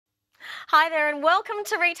Hi there and welcome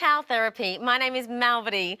to Retail Therapy. My name is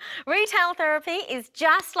Malvady. Retail Therapy is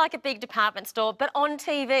just like a big department store but on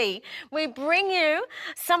TV. We bring you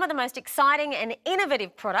some of the most exciting and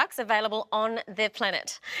innovative products available on the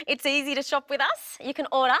planet. It's easy to shop with us. You can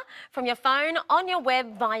order from your phone, on your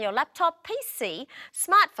web, via your laptop, PC,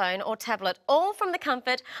 smartphone or tablet, all from the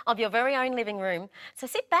comfort of your very own living room. So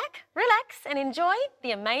sit back, relax and enjoy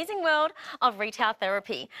the amazing world of Retail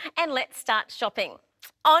Therapy. And let's start shopping.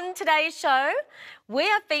 On today's show, we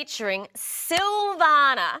are featuring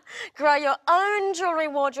Silvana. Grow your own jewellery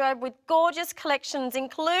wardrobe with gorgeous collections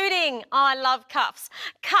including, I love cuffs,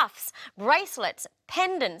 bracelets,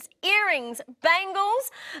 pendants, earrings,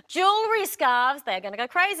 bangles, jewellery scarves, they're going to go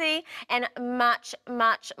crazy, and much,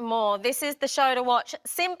 much more. This is the show to watch.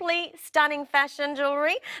 Simply stunning fashion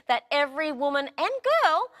jewellery that every woman and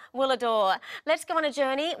girl will adore. Let's go on a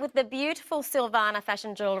journey with the beautiful Silvana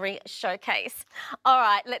Fashion Jewellery Showcase. All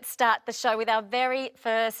right, let's start the show with our very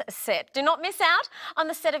first set. Do not miss out on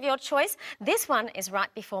the set of your choice. This one is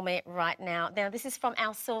right before me right now. Now, this is from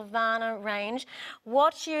our Silvana range.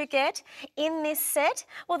 What you get in this set,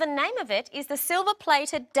 well, the name of it is the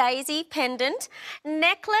silver-plated daisy pendant,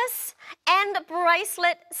 necklace and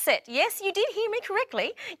bracelet set. Yes, you did hear me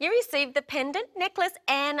correctly. You received the pendant, necklace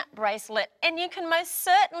and bracelet, and you can most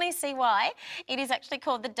certainly see why it is actually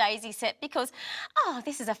called the daisy set because,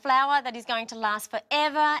 this is a flower that is going to last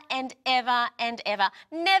forever and ever and ever,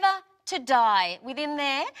 never to die. Within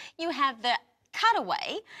there, you have the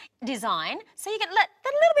cutaway design, so you get that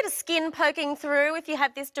little bit of skin poking through if you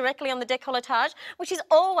have this directly on the décolletage, which is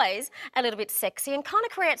always a little bit sexy and kind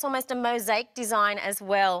of creates almost a mosaic design as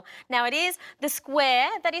well. Now it is the square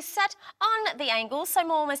that is sat on the angle, so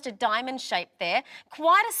more almost a diamond shape there.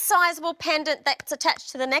 Quite a sizable pendant that's attached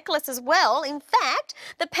to the necklace as well. In fact,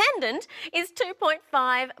 the pendant is 2.5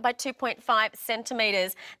 by 2.5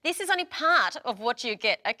 centimetres. This is only part of what you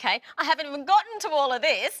get, okay? I haven't even gotten to all of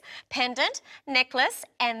this. Pendant, necklace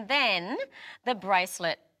and then the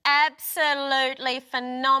bracelet. Absolutely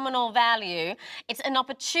phenomenal value. It's an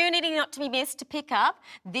opportunity not to be missed to pick up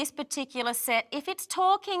this particular set. If it's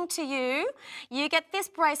talking to you, you get this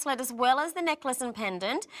bracelet as well as the necklace and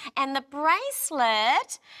pendant, and the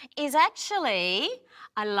bracelet is actually,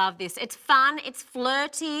 I love this, it's fun, it's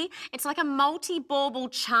flirty, it's like a multi-bauble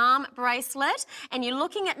charm bracelet, and you're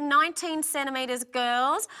looking at 19 centimetres,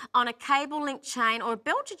 girls, on a cable link chain, or a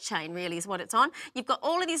belted chain really is what it's on. You've got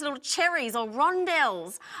all of these little cherries or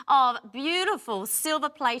rondelles of beautiful silver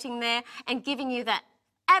plating there and giving you that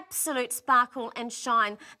absolute sparkle and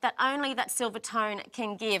shine that only that silver tone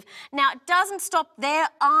can give. Now, it doesn't stop there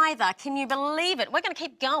either. Can you believe it? We're going to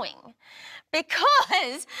keep going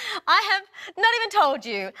because I have not even told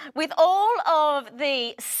you, with all of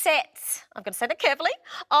the sets, I've got to say that carefully,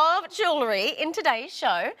 of jewellery in today's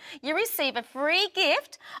show, you receive a free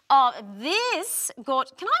gift of this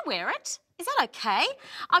gorgeous... Can I wear it? Is that okay?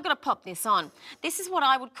 I've got to pop this on. This is what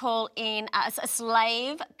I would call in a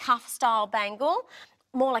slave cuff style bangle,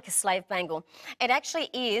 more like a slave bangle. It actually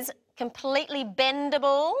is completely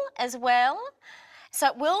bendable as well. So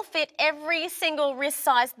it will fit every single wrist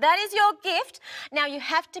size. That is your gift. Now you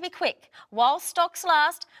have to be quick while stocks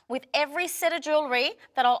last with every set of jewellery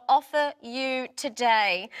that I'll offer you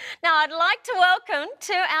today. Now I'd like to welcome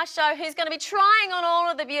to our show who's going to be trying on all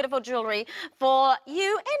of the beautiful jewellery for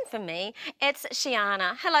you and for me. It's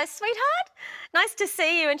Shiana. Hello, sweetheart. Nice to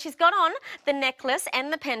see you. And she's got on the necklace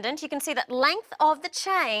and the pendant. You can see that length of the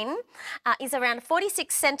chain is around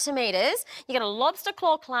 46 centimetres. You get a lobster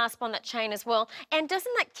claw clasp on that chain as well. And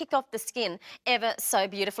doesn't that kick off the skin ever so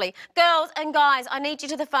beautifully? Girls and guys, I need you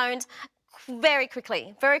to the phones very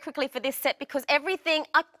quickly for this set because everything,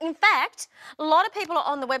 in fact, a lot of people are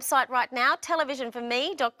on the website right now,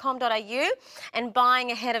 televisionforme.com.au, and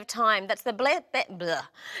buying ahead of time. That's the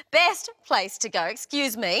best place to go,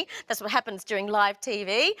 excuse me. That's what happens during live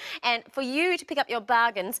TV. And for you to pick up your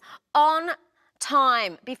bargains on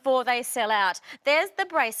time before they sell out. There's the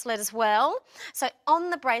bracelet as well. So on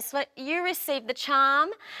the bracelet you receive the charm,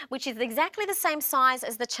 which is exactly the same size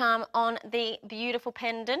as the charm on the beautiful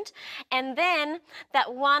pendant, and then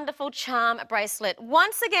that wonderful charm bracelet.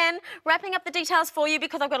 Once again, wrapping up the details for you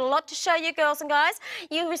because I've got a lot to show you, girls and guys.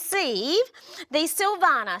 You receive the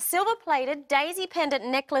Silvana silver-plated daisy pendant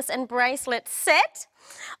necklace and bracelet set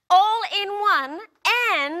all in one,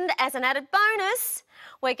 and as an added bonus,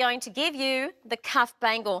 we're going to give you the cuff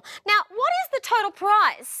bangle. Now, what is the total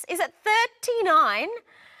price? Is it $39?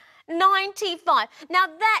 $95. Now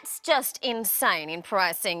that's just insane in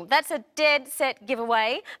pricing. That's a dead set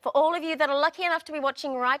giveaway for all of you that are lucky enough to be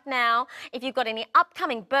watching right now. If you've got any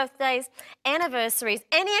upcoming birthdays, anniversaries,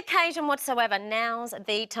 any occasion whatsoever, now's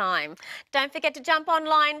the time. Don't forget to jump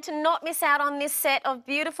online to not miss out on this set of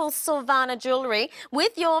beautiful Silvana jewellery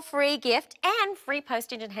with your free gift and free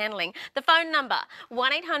postage and handling. The phone number,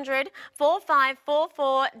 1800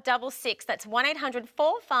 454466. That's 1800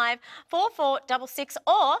 454466,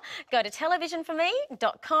 or go to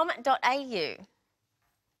televisionforme.com.au.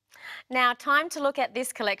 Now, time to look at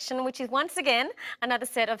this collection, which is once again another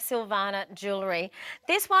set of Silvana jewellery.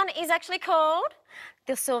 This one is actually called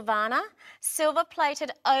the Silvana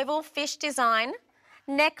silver-plated oval fish design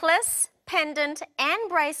necklace, pendant and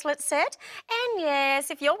bracelet set. And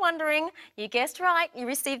yes, if you're wondering, you guessed right, you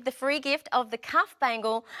received the free gift of the cuff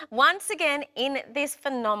bangle once again in this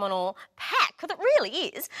phenomenal pack, because it really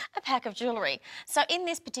is a pack of jewellery. So in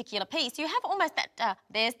this particular piece, you have almost that,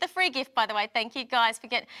 there's the free gift, by the way. Thank you guys for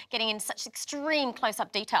getting in such extreme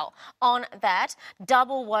close-up detail on that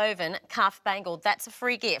double woven cuff bangle. That's a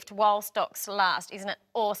free gift while stocks last. Isn't it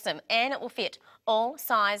awesome? And it will fit all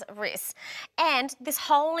size wrists. And this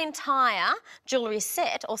whole entire jewellery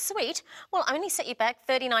set or suite will only set you back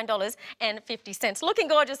 $39.50. Looking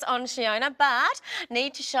gorgeous on Shiona, but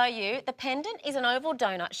need to show you the pendant is an oval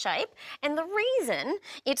donut shape, and the reason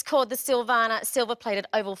it's called the Silvana silver-plated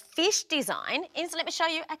oval fish design is, let me show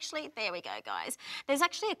you, actually, there we go, guys. There's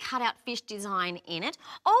actually a cut-out fish design in it,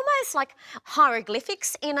 almost like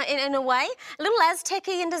hieroglyphics in a way, a little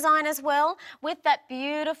Aztec-y in design as well, with that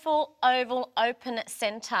beautiful oval open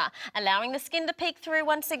centre, allowing the skin to peek through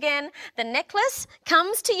once again. The necklace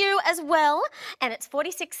comes to you as well, and it's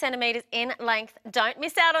 46 centimetres in length. Don't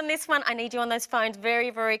miss out on this one. I need you on those phones very,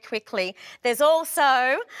 very quickly. There's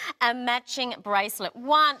also a matching bracelet.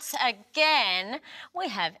 Once again, we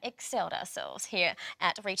have excelled ourselves here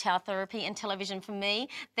at Retail Therapy and Television for Me.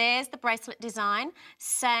 There's the bracelet design,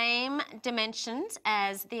 same dimensions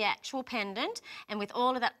as the actual pendant, and with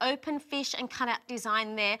all of that open fish and cutout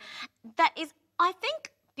design there, that is, I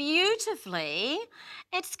think, beautifully,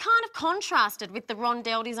 it's kind of contrasted with the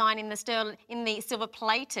rondelle design in the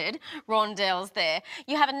silver-plated rondelles there.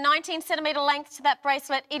 You have a 19 centimetre length to that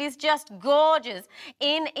bracelet. It is just gorgeous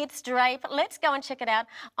in its drape. Let's go and check it out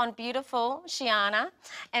on beautiful Shiana.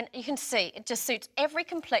 And you can see it just suits every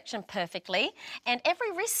complexion perfectly, and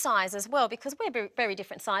every wrist size as well, because we're very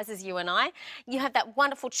different sizes, you and I. You have that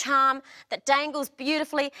wonderful charm that dangles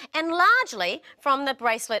beautifully and largely from the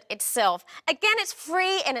bracelet itself. Again, it's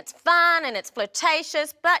free and it's fun and it's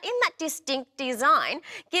flirtatious, but in that distinct design,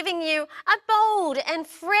 giving you a bold and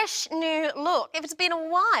fresh new look. If it's been a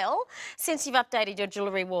while since you've updated your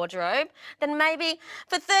jewellery wardrobe, then maybe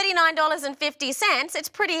for $39.50, it's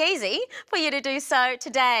pretty easy for you to do so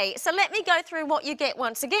today. So let me go through what you get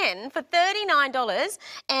once again. For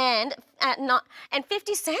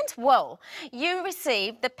 $39.50, whoa, you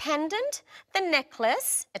receive the pendant, the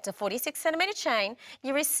necklace, it's a 46 centimetre chain,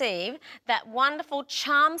 you receive that wonderful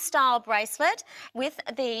charm style bracelet with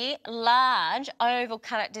the large oval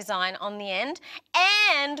cut-out design on the end,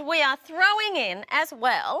 and we are throwing in as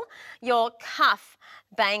well your cuff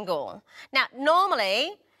bangle. Now,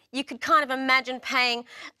 normally you could kind of imagine paying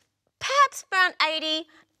perhaps around $80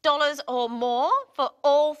 or more for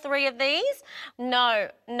all three of these. No,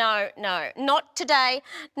 no, no, not today,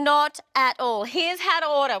 not at all. Here's how to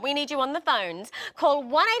order. We need you on the phones. Call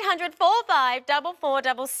 1800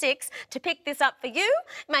 454466 to pick this up for you.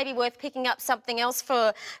 Maybe worth picking up something else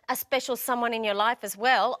for a special someone in your life as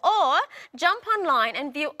well. Or jump online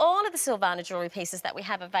and view all of the Silvana jewellery pieces that we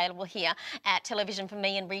have available here at Television for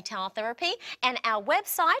Me and Retail Therapy. And our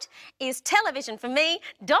website is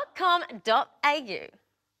televisionforme.com.au.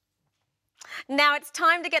 Now it's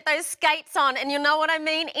time to get those skates on, and you'll know what I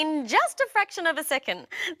mean in just a fraction of a second.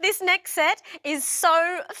 This next set is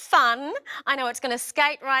so fun. I know it's going to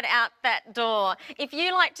skate right out that door. If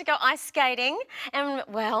you like to go ice skating, and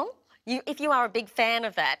well, if you are a big fan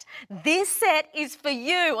of that, this set is for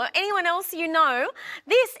you or anyone else you know.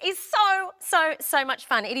 This is so much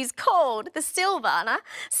fun. It is called the Silvana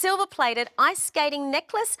silver-plated ice skating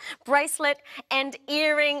necklace, bracelet and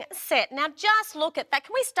earring set. Now just look at that.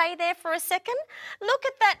 Can we stay there for a second? Look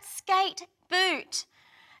at that skate boot.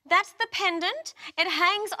 That's the pendant. It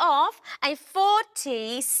hangs off a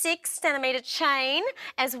 46 centimetre chain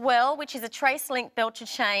as well, which is a trace link belcher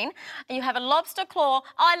chain. And you have a lobster claw.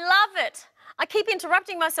 I love it. I keep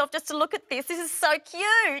interrupting myself just to look at this. This is so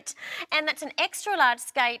cute. And that's an extra large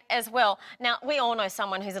skate as well. Now, we all know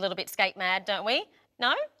someone who's a little bit skate mad, don't we?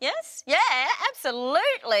 No? Yes? Yeah,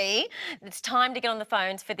 absolutely. It's time to get on the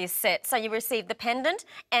phones for this set. So you receive the pendant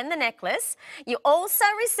and the necklace. You also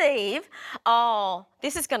receive, oh,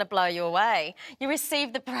 this is going to blow you away. You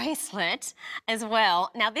receive the bracelet as well.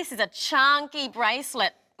 Now, this is a chunky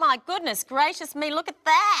bracelet. My goodness gracious me, look at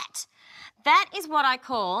that. That is what I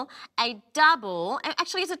call a double,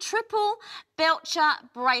 actually it's a triple Belcher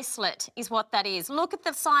bracelet is what that is. Look at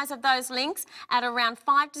the size of those links at around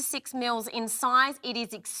 5 to 6 mils in size. It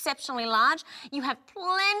is exceptionally large. You have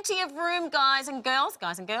plenty of room, guys and girls,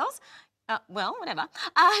 well, whatever,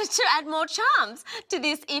 to add more charms to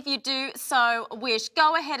this if you do so wish.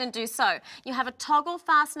 Go ahead and do so. You have a toggle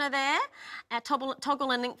fastener there, a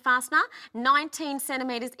toggle and link fastener. 19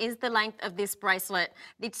 centimetres is the length of this bracelet.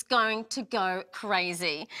 It's going to go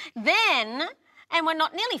crazy. Then, and we're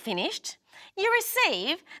not nearly finished, you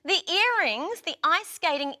receive the earrings, the ice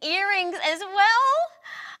skating earrings as well.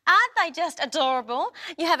 Aren't they just adorable?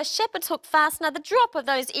 You have a shepherd's hook fastener, the drop of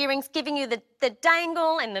those earrings giving you the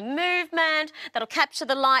dangle and the movement that'll capture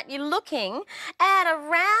the light. You're looking at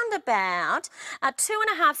around about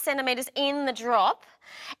 2.5 centimetres in the drop.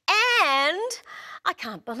 And I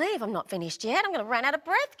can't believe I'm not finished yet. I'm going to run out of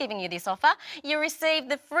breath giving you this offer. You receive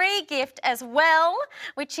the free gift as well,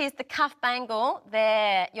 which is the cuff bangle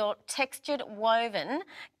there, your textured woven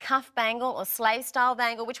cuff bangle or slave style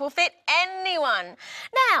bangle, which will fit anyone.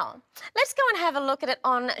 Now, let's go and have a look at it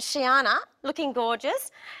on Shiana, looking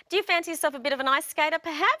gorgeous. Do you fancy yourself a bit of an ice skater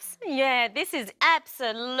perhaps? Yeah, this is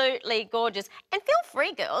absolutely gorgeous. And feel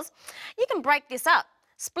free, girls, you can break this up.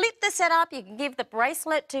 Split the set up. You can give the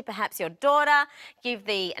bracelet to perhaps your daughter, give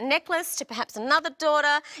the necklace to perhaps another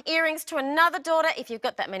daughter, earrings to another daughter. If you've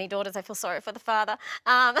got that many daughters, I feel sorry for the father.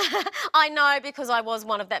 I know because I was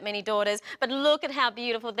one of that many daughters, but look at how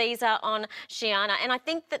beautiful these are on Shiana. And I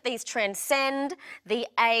think that these transcend the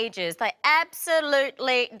ages. They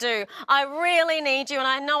absolutely do. I really need you, and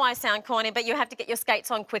I know I sound corny, but you have to get your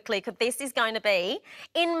skates on quickly because this is going to be,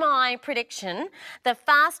 in my prediction, the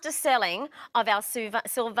fastest selling of our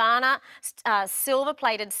Silvana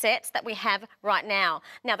silver-plated sets that we have right now.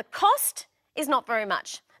 Now, the cost is not very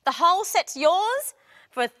much. The whole set's yours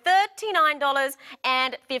for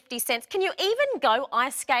 $39.50. Can you even go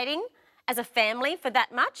ice skating as a family for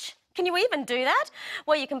that much? Can you even do that?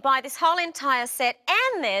 Well, you can buy this whole entire set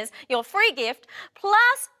and there's your free gift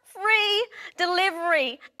plus free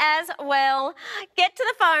delivery as well. Get to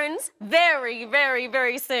the phones very, very,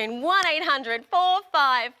 very soon.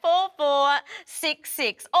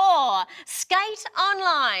 1-800-454466 or skate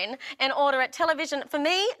online and order at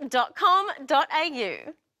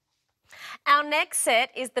televisionforme.com.au. Our next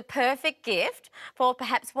set is the perfect gift for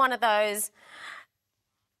perhaps one of those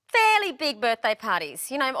fairly big birthday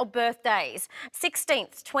parties, you know, or birthdays.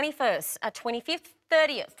 16th, 21st, 25th,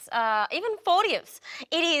 30th, even 40th.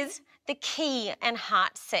 It is the key and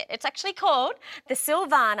heart set. It's actually called the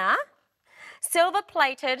Silvana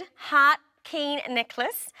silver-plated heart key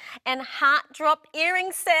necklace and heart drop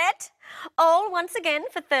earring set, all once again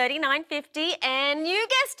for $39.50, and you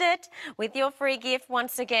guessed it, with your free gift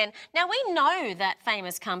once again. Now, we know that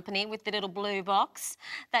famous company with the little blue box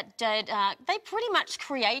that did, they pretty much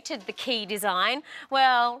created the key design.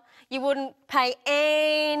 Well, you wouldn't pay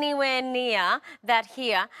anywhere near that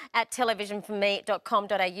here at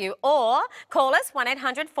televisionforme.com.au or call us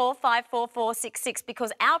 1-800-454466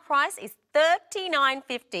 because our price is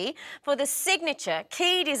 $39.50 for the signature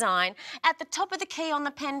key design. At the top of the key on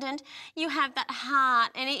the pendant, you have that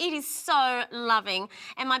heart, and it is so loving.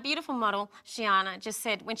 And my beautiful model, Shiana, just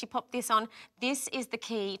said when she popped this on, this is the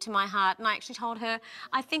key to my heart. And I actually told her,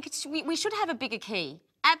 I think we should have a bigger key,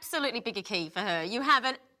 absolutely bigger key for her. You have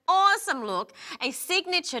an awesome look, a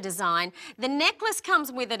signature design. The necklace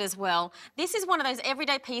comes with it as well. This is one of those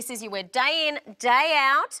everyday pieces you wear day in, day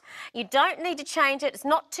out. You don't need to change it. It's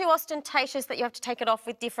not too ostentatious that you have to take it off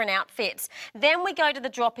with different outfits. Then we go to the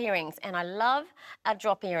drop earrings, and I love a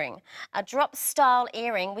drop earring. A drop style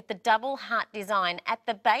earring with the double heart design. At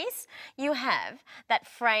the base, you have that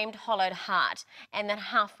framed hollowed heart, and then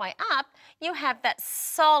halfway up, you have that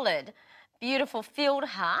solid beautiful filled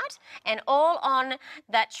heart, and all on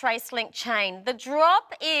that trace link chain. The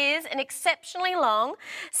drop is an exceptionally long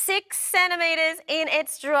 6 centimetres in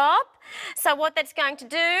its drop. So what that's going to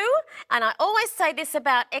do, and I always say this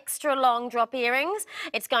about extra long drop earrings,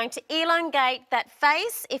 it's going to elongate that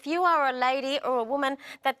face. If you are a lady or a woman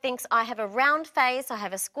that thinks I have a round face, I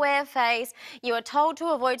have a square face, you are told to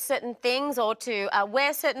avoid certain things or to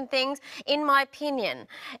wear certain things, in my opinion,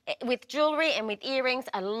 with jewellery and with earrings,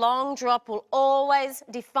 a long drop will always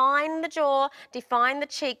define the jaw, define the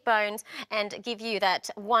cheekbones and give you that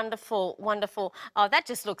wonderful, wonderful, oh, that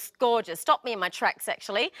just looks gorgeous. Stop me in my tracks,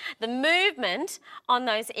 actually. The movement on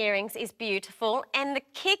those earrings is beautiful, and the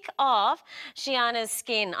kick of Shiana's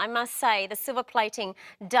skin, I must say, the silver plating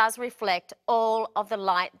does reflect all of the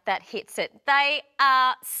light that hits it. They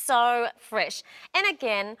are so fresh. And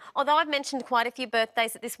again, although I've mentioned quite a few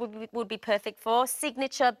birthdays that this would be perfect for,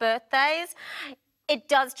 signature birthdays, it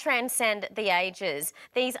does transcend the ages.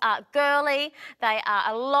 These are girly, they are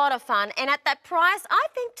a lot of fun, and at that price, I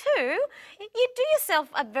think too, you do yourself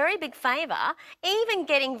a very big favour, even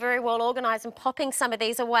getting very well organised and popping some of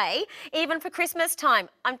these away, even for Christmas time.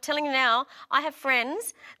 I'm telling you now, I have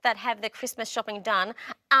friends that have their Christmas shopping done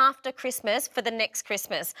after Christmas for the next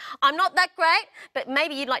Christmas. I'm not that great, but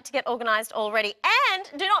maybe you'd like to get organised already. And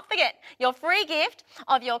do not forget your free gift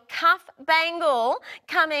of your cuff bangle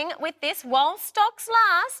coming with this while stocks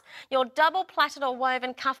last, your double plaited or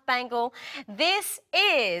woven cuff bangle. This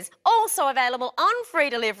is also available on free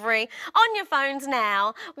delivery on your phones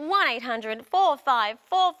now. 1800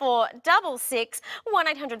 4544 66,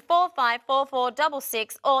 1800 4544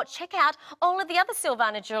 or check out all of the other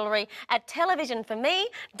Silvana jewellery at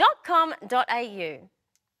televisionforme.com.au.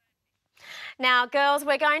 Now, girls,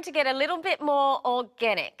 we're going to get a little bit more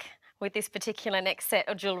organic with this particular next set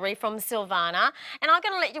of jewellery from Silvana, and I'm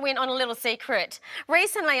going to let you in on a little secret.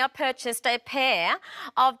 Recently, I purchased a pair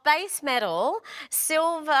of base metal,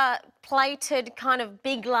 silver-plated kind of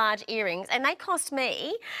big, large earrings, and they cost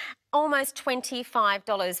me almost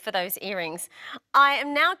 $25 for those earrings. I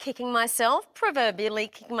am now kicking myself, proverbially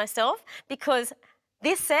kicking myself, because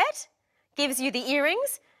this set gives you the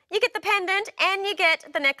earrings, you get the pendant and you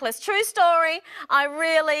get the necklace. True story, I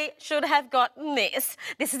really should have gotten this.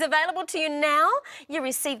 This is available to you now. You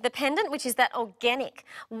receive the pendant, which is that organic,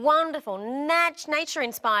 wonderful,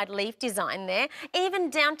 nature-inspired leaf design there, even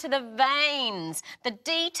down to the veins, the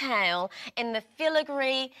detail and the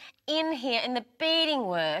filigree in here, and the beading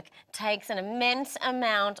work takes an immense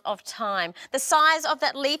amount of time. The size of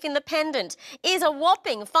that leaf in the pendant is a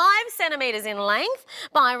whopping 5 centimetres in length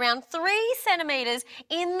by around 3 centimetres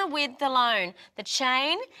in the width alone. The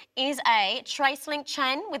chain is a trace link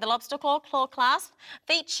chain with a lobster claw clasp,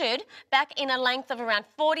 featured back in a length of around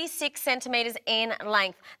 46 centimetres in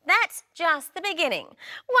length. That's just the beginning.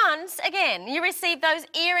 Once again, you receive those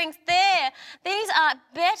earrings there. These are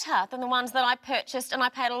better than the ones that I purchased and I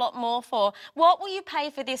paid a lot more for. What will you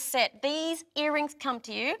pay for this set? These earrings come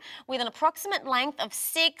to you with an approximate length of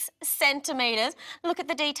 6 centimetres. Look at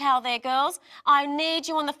the detail there, girls. I need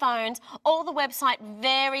you on the phones or the website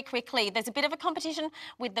very quickly. There's a bit of a competition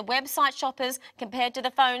with the website shoppers compared to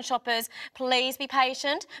the phone shoppers. Please be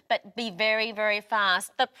patient, but be very, very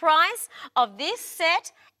fast. The price of this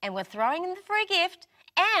set, and we're throwing in the free gift,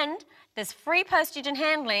 and there's free postage and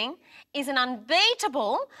handling, is an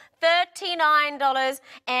unbeatable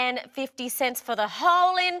 $39.50 for the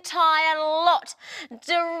whole entire lot,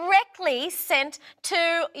 directly sent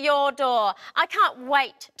to your door. I can't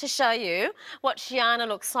wait to show you what Shiana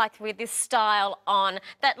looks like with this style on.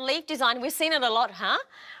 That leaf design, we've seen it a lot, huh?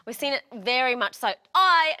 We've seen it very much so.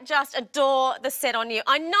 I just adore the set on you.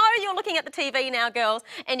 I know you're looking at the TV now, girls,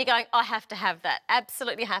 and you're going, I have to have that.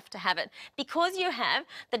 Absolutely have to have it. Because you have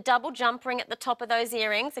the double jump ring at the top of those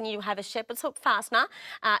earrings and you have a shepherd's hook fastener,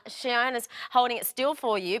 Shiana's holding it still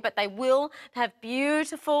for you, but they will have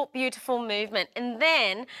beautiful, beautiful movement. And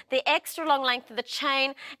then the extra long length of the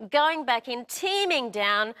chain going back in, teaming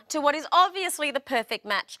down to what is obviously the perfect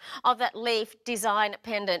match of that leaf design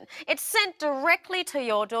pendant. It's sent directly to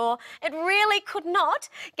your door. It really could not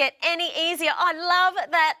get any easier. I love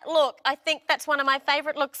that look. I think that's one of my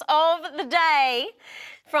favourite looks of the day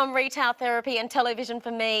from Retail Therapy and Television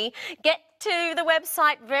for Me. Get to the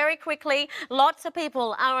website very quickly. Lots of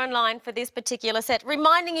people are online for this particular set,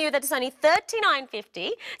 reminding you that it's only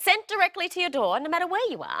 $39.50, sent directly to your door, no matter where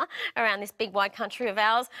you are around this big wide country of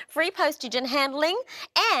ours. Free postage and handling,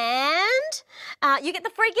 and you get the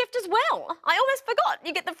free gift as well. I almost forgot.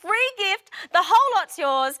 You get the free gift. The whole lot's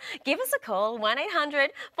yours. Give us a call,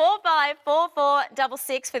 1800 4544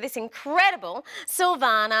 66 for this incredible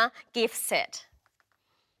Silvana gift set.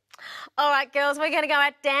 All right, girls, we're going to go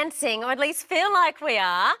out dancing, or at least feel like we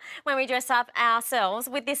are, when we dress up ourselves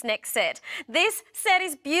with this next set. This set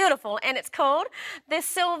is beautiful, and it's called the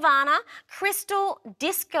Silvana Crystal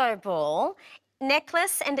Disco Ball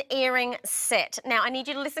necklace and earring set. Now, I need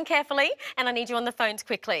you to listen carefully, and I need you on the phones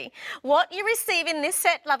quickly. What you receive in this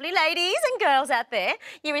set, lovely ladies and girls out there,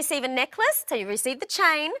 you receive a necklace, so you receive the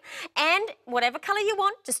chain, and whatever colour you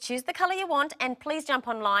want, just choose the colour you want, and please jump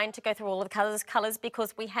online to go through all of the colours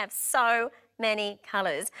because we have so many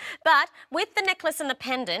colours. But with the necklace and the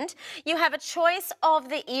pendant, you have a choice of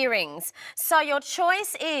the earrings. So your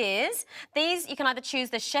choice is these. You can either choose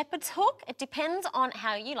the shepherd's hook. It depends on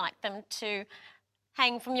how you like them to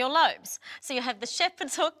hang from your lobes. So you have the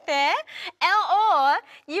shepherd's hook there, or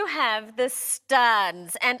you have the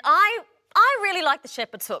studs. And I really like the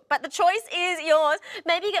shepherd's hook, but the choice is yours.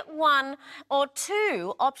 Maybe you get one or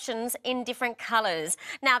two options in different colours.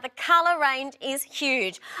 Now, the colour range is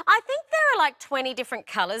huge. I think there are like 20 different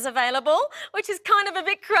colours available, which is kind of a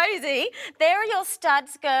bit crazy. There are your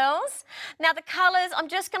studs, girls. Now, the colours, I'm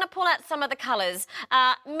just going to pull out some of the colours.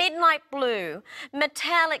 Midnight blue,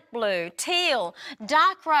 metallic blue, teal,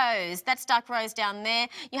 dark rose, that's dark rose down there.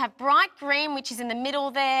 You have bright green, which is in the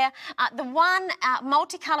middle there. The one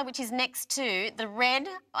multicolour, which is next to the red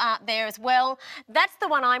there as well. That's the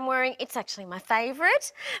one I'm wearing. It's actually my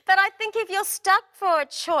favourite. But I think if you're stuck for a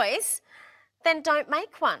choice, then don't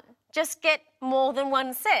make one. Just get more than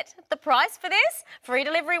one set. The price for this, free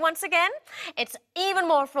delivery once again, it's even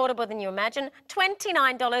more affordable than you imagine,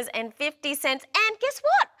 $29.50. And guess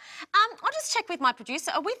what? I'll just check with my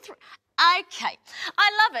producer. Are we through? Okay,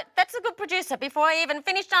 I love it. That's a good producer. Before I even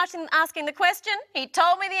finished asking the question, he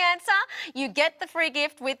told me the answer. You get the free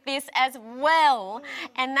gift with this as well.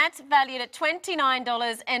 And that's valued at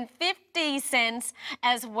 $29.50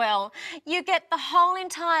 as well. You get the whole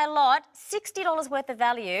entire lot, $60 worth of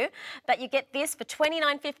value, but you get this for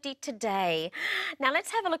 $29.50 today. Now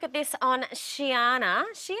let's have a look at this on Shiana.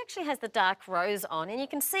 She actually has the dark rose on, and you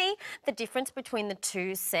can see the difference between the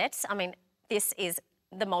two sets. I mean, this is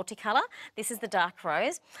the multicolour. This is the dark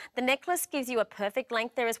rose. The necklace gives you a perfect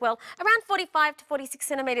length there as well. Around 45 to 46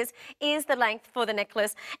 centimetres is the length for the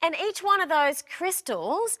necklace. And each one of those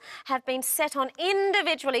crystals have been set on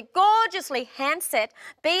individually, gorgeously hand set,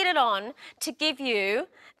 beaded on to give you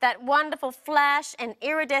that wonderful flash and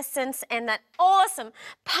iridescence and that awesome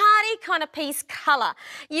party kind of piece colour.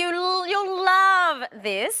 You'll love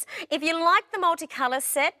this. If you like the multicolour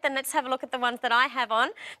set, then let's have a look at the ones that I have on,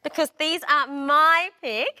 because these are my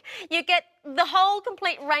pick. You get the whole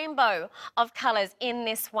complete rainbow of colours in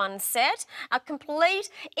this one set, a complete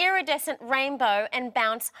iridescent rainbow and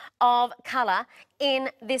bounce of colour in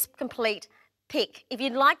this complete pick. If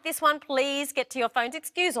you'd like this one, please get to your phones.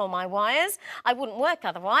 Excuse all my wires. I wouldn't work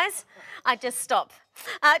otherwise. I'd just stop.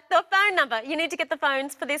 The phone number, you need to get the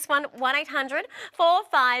phones for this one,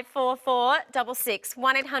 1-800-4544-66,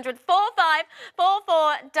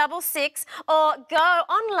 1-800-4544-66, or go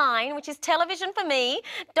online, which is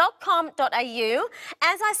televisionforme.com.au.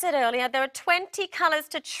 As I said earlier, there are 20 colours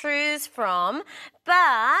to choose from,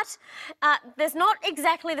 but there's not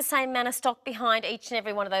exactly the same amount of stock behind each and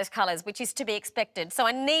every one of those colours, which is to be expected. So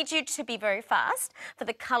I need you to be very fast for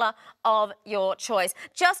the colour of your choice.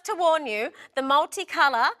 Just to warn you, the multicolour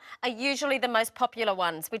are usually the most popular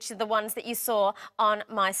ones, which are the ones that you saw on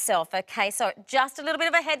myself, okay? So just a little bit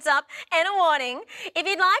of a heads up and a warning. If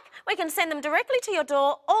you'd like, we can send them directly to your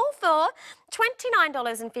door, all for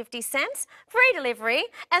 $29.50, free delivery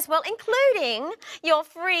as well, including your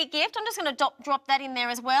free gift. I'm just going to drop that in there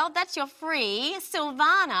as well. That's your free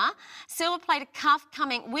Silvana silver-plated cuff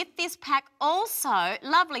coming with this pack also.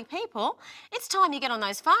 Lovely people, it's time you get on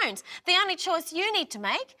those phones. The only choice you need to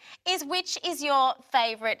make is which is your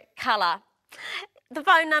favourite colour. The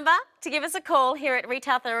phone number to give us a call here at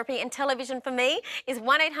Retail Therapy and Television for Me is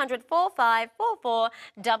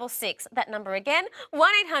 1-800-4544-66. That number again,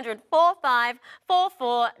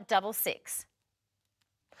 1-800-4544-66.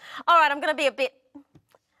 All right, I'm going to be a bit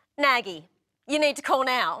naggy. You need to call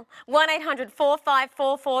now,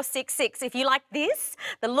 1-800-4544-66. If you like this,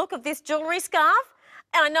 the look of this jewellery scarf,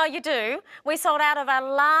 and I know you do, we sold out of our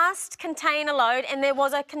last container load, and there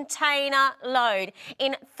was a container load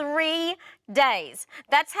in 3 days.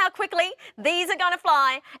 That's how quickly these are going to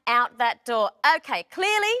fly out that door. Okay,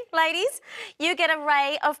 clearly, ladies, you get an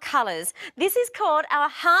array of colours. This is called our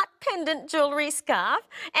heart pendant jewellery scarf,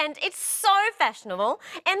 and it's so fashionable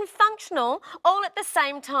and functional all at the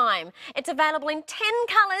same time. It's available in 10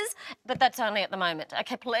 colours, but that's only at the moment.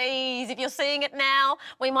 Okay, please, if you're seeing it now,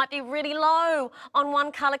 we might be really low on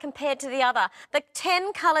one colour compared to the other. The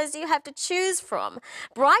 10 colours you have to choose from.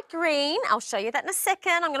 Bright green, I'll show you that in a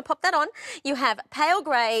second. I'm going to pop that on. You have pale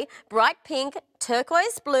grey, bright pink,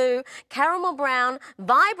 turquoise blue, caramel brown,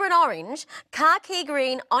 vibrant orange, khaki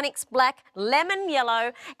green, onyx black, lemon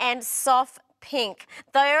yellow and soft pink.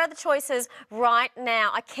 There are the choices right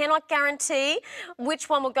now. I cannot guarantee which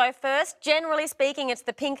one will go first. Generally speaking, it's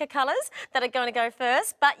the pinker colours that are going to go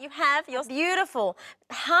first, but you have your beautiful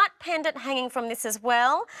heart pendant hanging from this as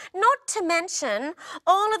well. Not to mention,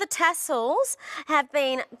 all of the tassels have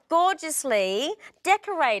been gorgeously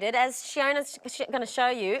decorated, as Shiona's going to show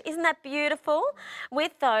you. Isn't that beautiful?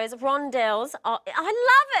 With those rondelles. Oh, I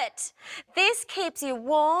love it. This keeps you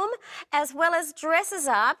warm as well as dresses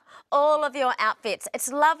up all of your outfits.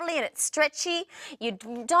 It's lovely and it's stretchy. You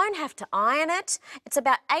don't have to iron it. It's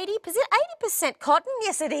about 80% cotton.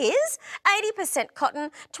 Yes, it is. 80%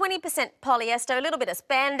 cotton, 20% polyester, a little bit of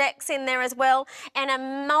spandex in there as well, and a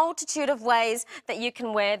multitude of ways that you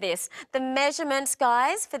can wear this. The measurements,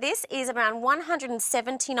 guys, for this is around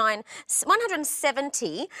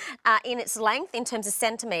 170 in its length in terms of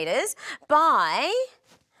centimetres by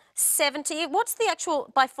 70, what's the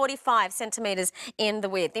actual, by 45 centimetres in the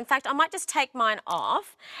width. In fact, I might just take mine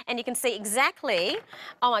off and you can see exactly,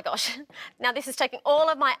 oh my gosh, now this is taking all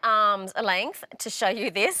of my arms a length to show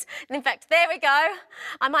you this. And in fact, there we go.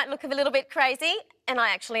 I might look a little bit crazy, and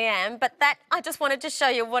I actually am, but that, I just wanted to show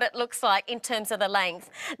you what it looks like in terms of the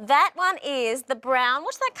length. That one is the brown.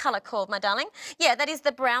 What's that colour called, my darling? Yeah, that is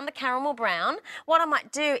the brown, the caramel brown. What I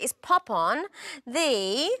might do is pop on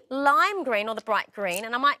the lime green or the bright green,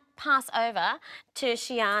 and I might pass over to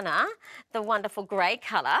Shiana, the wonderful grey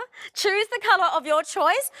colour. Choose the colour of your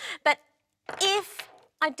choice, but if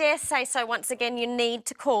I dare say so once again, you need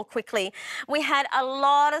to call quickly. We had a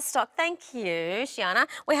lot of stock. Thank you, Shiana.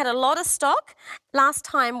 We had a lot of stock last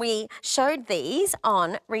time we showed these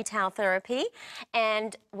on Retail Therapy,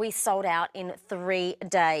 and we sold out in 3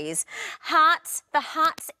 days. Hearts, the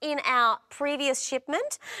hearts in our previous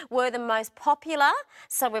shipment were the most popular,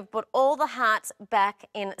 so we've put all the hearts back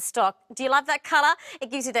in stock. Do you love that colour?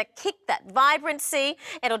 It gives you that kick, that vibrancy.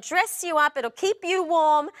 It'll dress you up. It'll keep you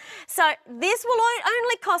warm. So this will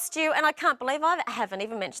only cost you, and I can't believe I haven't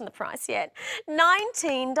even mentioned the price yet,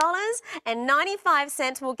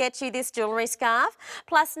 $19.95 will get you this jewellery scarf,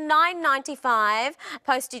 plus $9.95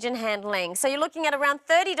 postage and handling. So you're looking at around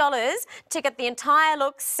 $30 to get the entire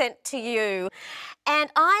look sent to you.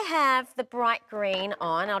 And I have the bright green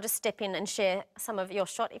on. I'll just step in and share some of your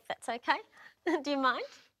shot if that's okay. Do you mind?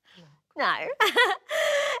 No.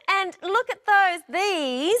 And look at those.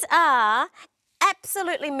 These are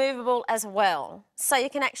absolutely movable as well. So you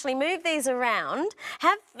can actually move these around,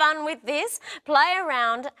 have fun with this, play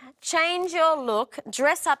around, change your look,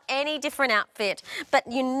 dress up any different outfit, but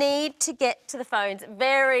you need to get to the phones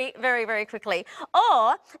very, very, very quickly.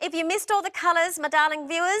 Or if you missed all the colours, my darling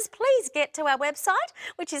viewers, please get to our website,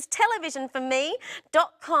 which is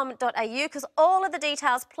televisionforme.com.au, because all of the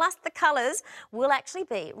details plus the colours will actually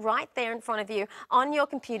be right there in front of you on your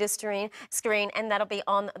computer screen, and that'll be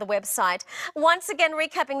on the website. Once again,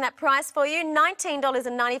 recapping that price for you,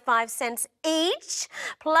 $19.95 each,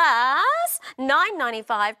 plus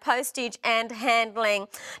 $9.95 postage and handling.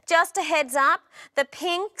 Just a heads up, the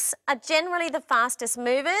pinks are generally the fastest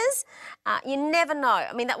movers. You never know.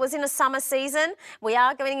 I mean, that was in a summer season. We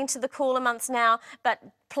are going into the cooler months now, but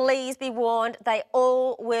please be warned, they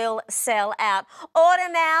all will sell out. Order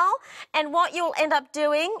now, and what you'll end up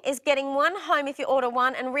doing is getting one home if you order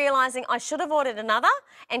one and realising I should have ordered another,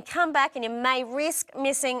 and come back and you may risk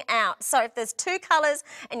missing out. So if there's 2 colours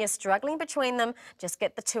and you're struggling between them, just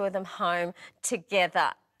get the 2 of them home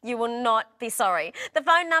together. You will not be sorry. The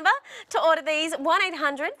phone number to order these,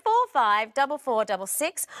 1800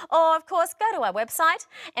 454466, or of course go to our website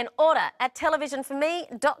and order at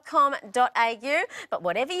televisionforme.com.au. But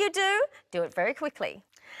whatever you do, do it very quickly.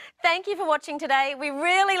 Thank you for watching today. We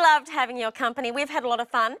really loved having your company. We've had a lot of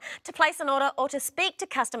fun. To place an order or to speak to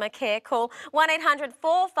customer care, call 1800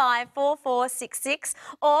 454466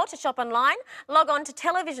 or to shop online, log on to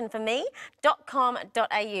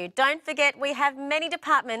televisionforme.com.au. Don't forget, we have many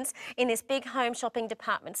departments in this big home shopping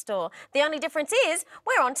department store. The only difference is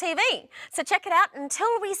we're on TV. So check it out. Until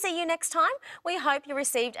we see you next time, we hope you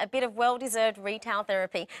received a bit of well-deserved retail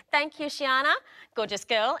therapy. Thank you, Shiana, gorgeous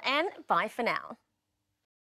girl, and bye for now.